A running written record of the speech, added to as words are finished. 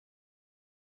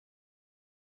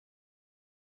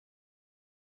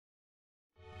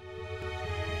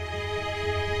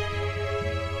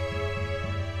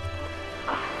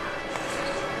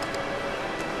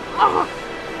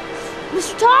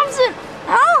Mr. Thompson!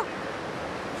 Huh?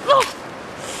 Oh.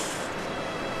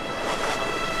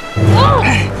 Oh.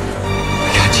 Hey, I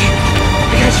got you.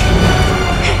 I got you.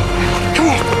 Hey, come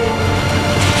on.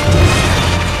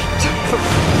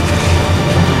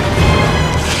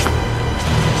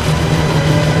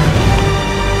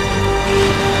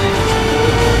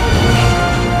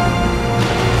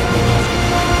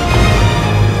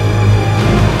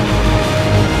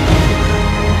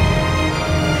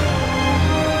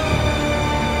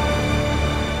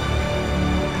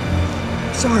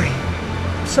 Sorry.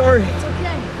 I'm sorry. It's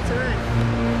okay. It's alright.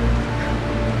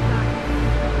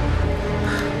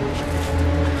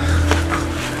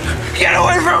 Get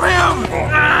away from him!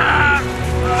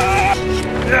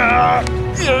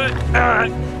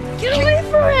 Get away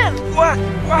from him! What?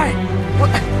 Why? What?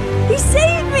 He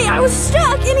saved me! I was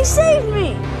stuck and he saved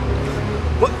me!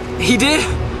 What? He did?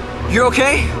 You're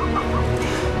okay?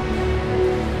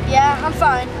 Yeah, I'm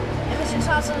fine. And Mr.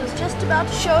 Thompson was just about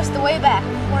to show us the way back,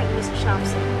 weren't you, Mr.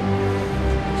 Thompson?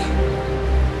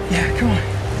 Yeah, come on.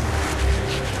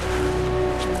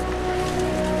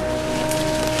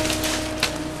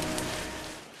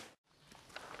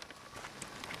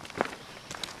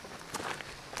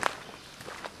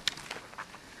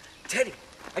 Teddy,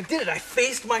 I did it. I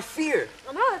faced my fear.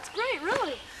 Oh no, that's great,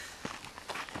 really.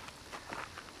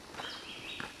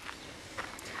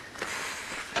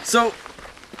 So,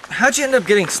 how'd you end up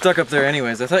getting stuck up there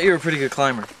anyways? I thought you were a pretty good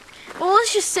climber. Well,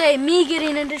 let's just say me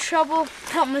getting into trouble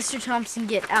helped Mr. Thompson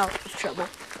get out of trouble.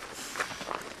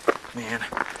 Man,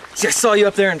 see, I saw you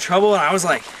up there in trouble and I was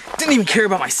like, didn't even care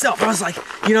about myself. I was like,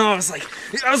 you know, I was like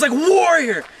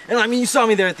warrior. And I mean, you saw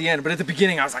me there at the end, but at the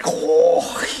beginning I was like,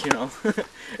 oh, you know,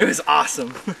 it was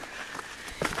awesome.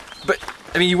 But,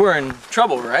 I mean, you were in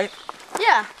trouble, right?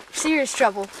 Yeah, serious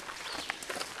trouble.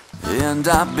 And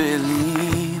I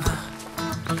believe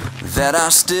that I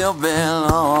still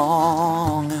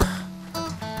belong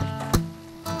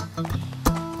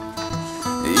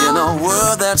in a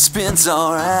world that spins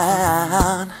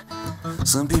around.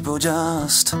 Some people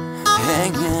just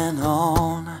hanging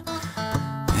on,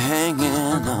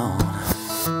 hanging on.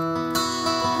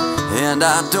 And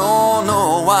I don't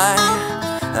know why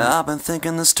I've been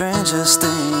thinking the strangest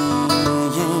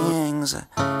things. Hey,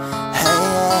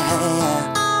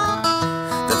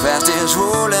 the past is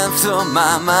rolling through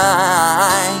my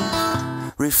mind,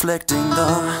 reflecting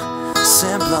the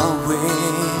simpler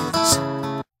ways,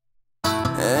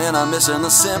 and I'm missing the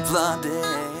simpler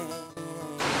days.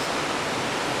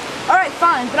 Alright,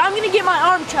 fine, but I'm gonna get my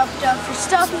arm chopped up for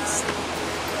stuff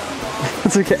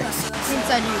It's okay.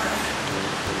 inside you guys.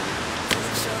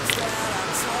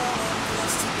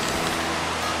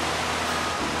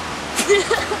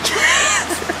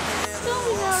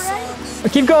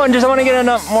 Keep going, just I want to get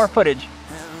enough more footage.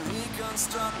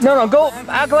 No, go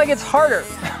act like it's harder.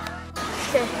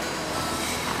 Okay.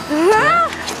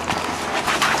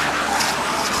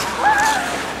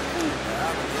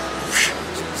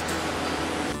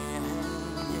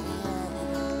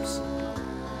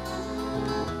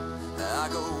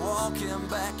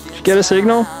 Get a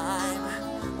signal?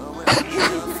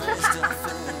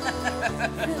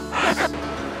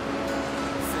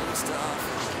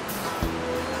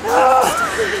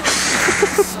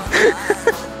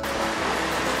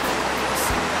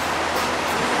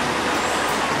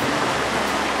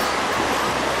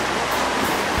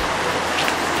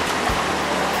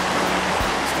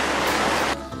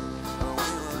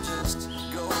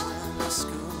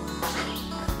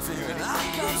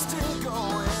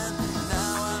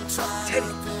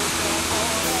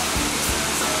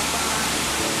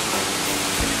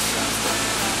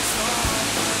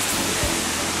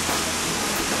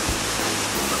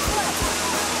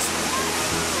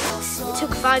 It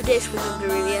took 5 days for them to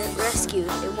be rescued,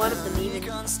 and one of them even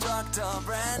rescued,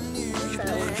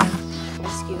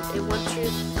 and one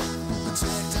truth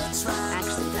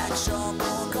actually died.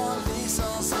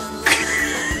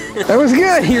 That was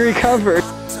good, he recovered.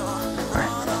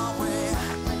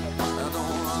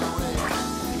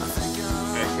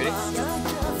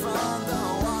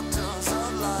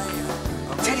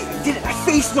 Teddy, I did it. I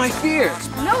faced my fear.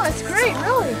 No, that's great,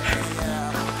 really.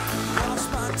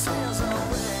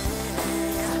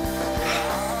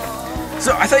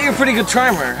 So, I thought you were a pretty good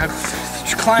climber. You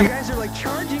guys are like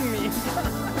charging me.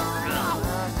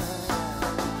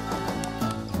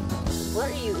 What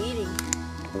are you eating?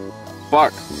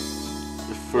 Bark.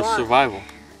 For Why? survival.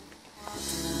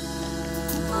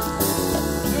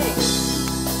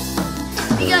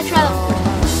 You gotta try the